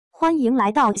欢迎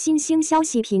来到新星消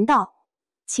息频道，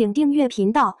请订阅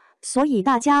频道，所以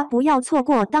大家不要错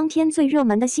过当天最热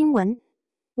门的新闻。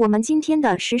我们今天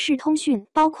的时事通讯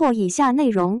包括以下内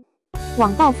容：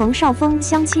网爆冯绍峰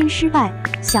相亲失败，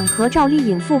想和赵丽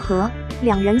颖复合，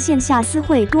两人线下私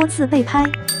会多次被拍。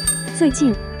最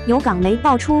近有港媒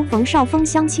爆出冯绍峰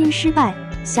相亲失败，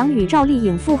想与赵丽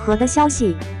颖复合的消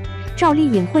息。赵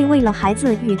丽颖会为了孩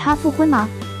子与他复婚吗？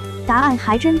答案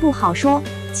还真不好说。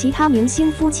其他明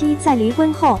星夫妻在离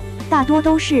婚后，大多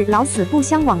都是老死不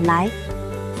相往来。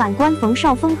反观冯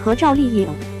绍峰和赵丽颖，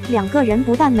两个人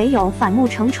不但没有反目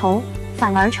成仇，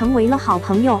反而成为了好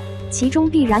朋友。其中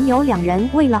必然有两人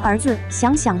为了儿子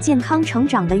想健康成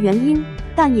长的原因，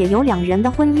但也有两人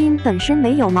的婚姻本身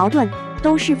没有矛盾，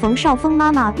都是冯绍峰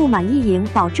妈妈不满意颖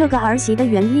宝这个儿媳的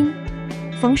原因。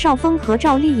冯绍峰和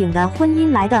赵丽颖的婚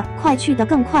姻来得快去得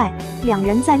更快，两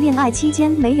人在恋爱期间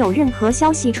没有任何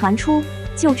消息传出，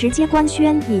就直接官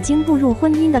宣已经步入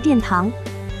婚姻的殿堂。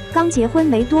刚结婚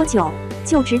没多久，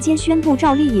就直接宣布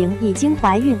赵丽颖已经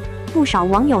怀孕。不少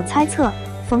网友猜测，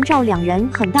冯赵两人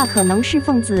很大可能是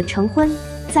奉子成婚，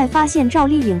在发现赵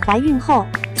丽颖怀孕后，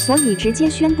所以直接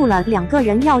宣布了两个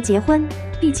人要结婚。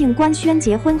毕竟官宣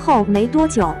结婚后没多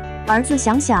久，儿子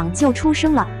想就出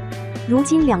生了。如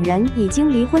今两人已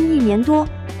经离婚1年多，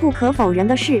不可否认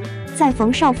的是，在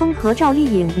冯绍峰和赵丽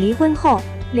颖离婚后，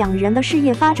两人的事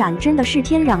业发展真的是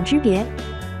天壤之别。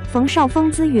冯绍峰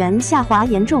资源下滑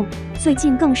严重，最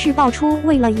近更是爆出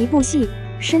为了一部戏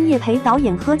深夜陪导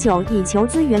演喝酒以求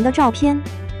资源的照片。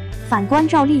反观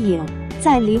赵丽颖，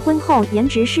在离婚后颜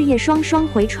值事业双双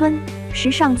回春，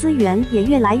时尚资源也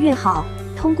越来越好，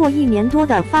通过1年多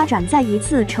的发展再一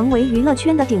次成为娱乐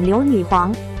圈的顶流女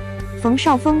皇。冯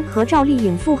绍峰和赵丽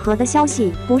颖复合的消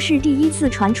息不是第一次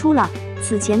传出了，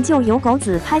此前就有狗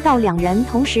子拍到两人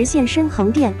同时现身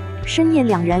横店，深夜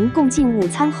两人共进午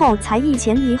餐后才一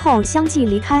前一后相继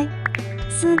离开。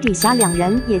私底下两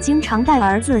人也经常带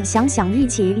儿子想一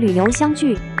起旅游相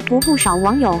聚，不少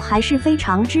网友还是非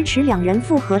常支持两人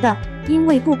复合的，因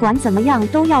为不管怎么样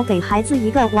都要给孩子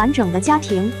一个完整的家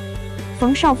庭。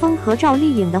冯绍峰和赵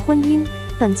丽颖的婚姻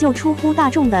本就出乎大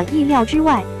众的意料之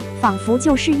外，仿佛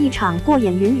就是一场过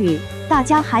眼云雨，大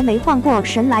家还没缓过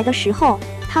神来的时候，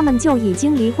他们就已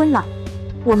经离婚了。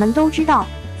我们都知道，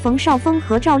冯绍峰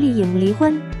和赵丽颖离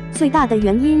婚最大的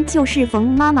原因就是冯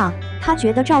妈妈，她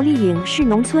觉得赵丽颖是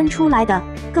农村出来的，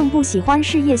更不喜欢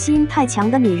事业心太强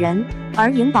的女人，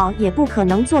而颖宝也不可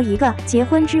能做一个结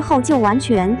婚之后就完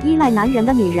全依赖男人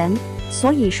的女人，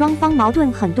所以双方矛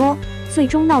盾很多，最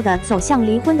终闹得走向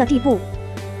离婚的地步。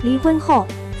离婚后，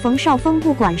冯绍峰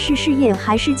不管是事业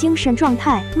还是精神状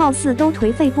态，貌似都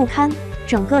颓废不堪，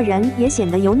整个人也显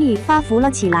得油腻发福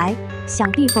了起来。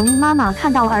想必冯妈妈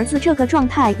看到儿子这个状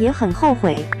态也很后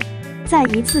悔。在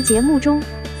一次节目中，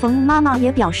冯妈妈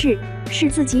也表示，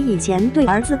是自己以前对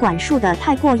儿子管束的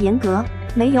太过严格，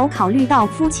没有考虑到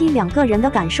夫妻两个人的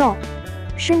感受。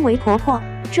身为婆婆，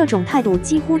这种态度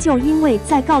几乎就因为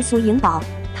在告诉颖宝，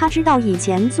她知道以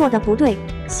前做的不对，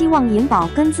希望颖宝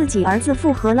跟自己儿子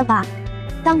复合了吧。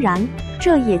当然，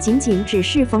这也仅只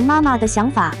是冯妈妈的想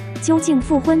法，究竟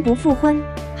复婚不复婚，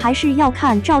还是要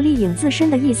看赵丽颖自身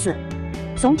的意思。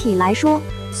总体来说，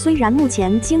虽然目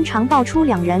前经常爆出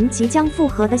两人即将复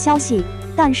合的消息，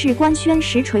但是官宣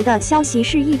实锤的消息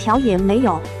是一条也没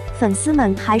有，粉丝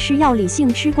们还是要理性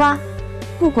吃瓜。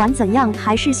不管怎样，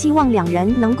还是希望两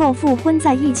人能够复婚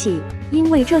在一起，因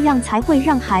为这样才会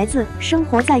让孩子生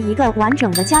活在一个完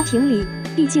整的家庭里，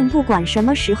毕竟不管什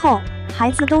么时候，孩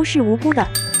子都是无辜的。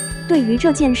对于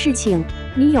这件事情，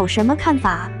你有什么看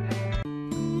法？